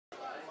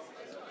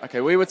Okay,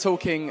 we were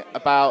talking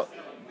about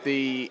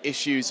the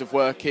issues of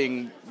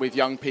working with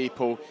young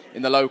people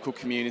in the local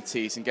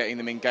communities and getting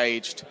them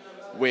engaged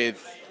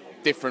with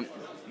different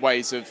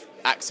ways of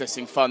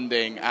accessing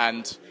funding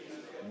and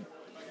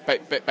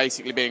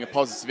basically being a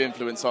positive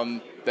influence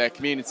on their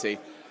community.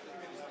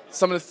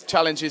 Some of the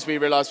challenges we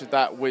realised with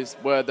that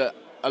were that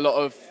a lot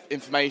of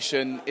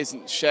information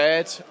isn't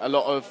shared, a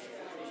lot of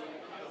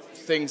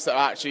things that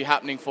are actually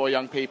happening for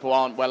young people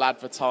aren't well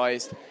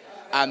advertised,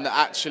 and that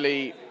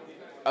actually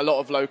a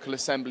lot of local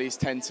assemblies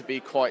tend to be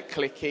quite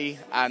cliquey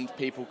and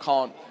people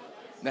can't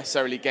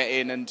necessarily get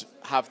in and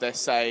have their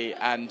say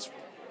and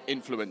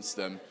influence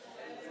them.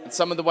 And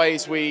some of the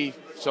ways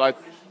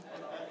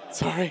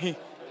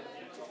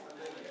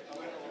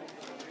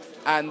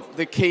And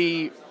the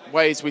key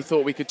ways we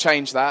thought we could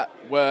change that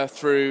were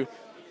through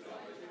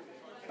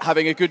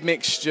having a good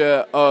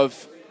mixture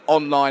of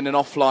online and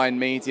offline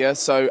media,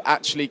 so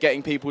actually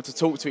getting people to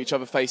talk to each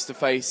other face to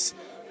face,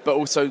 but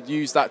also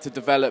use that to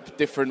develop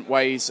different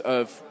ways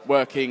of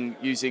working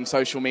using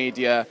social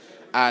media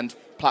and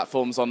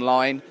platforms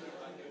online,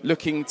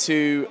 looking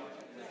to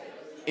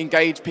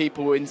engage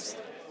people in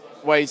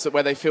ways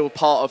where they feel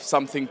part of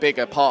something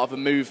bigger, part of a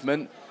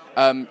movement,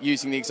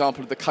 using the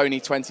example of the Coney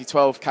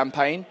 2012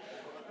 campaign,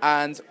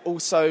 and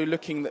also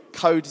looking at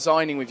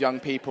co-designing with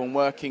young people and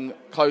working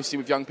closely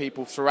with young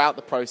people throughout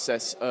the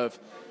process of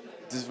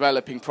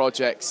developing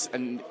projects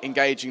and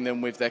engaging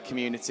them with their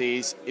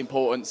communities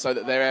important so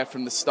that they're there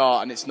from the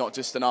start and it's not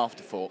just an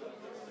afterthought.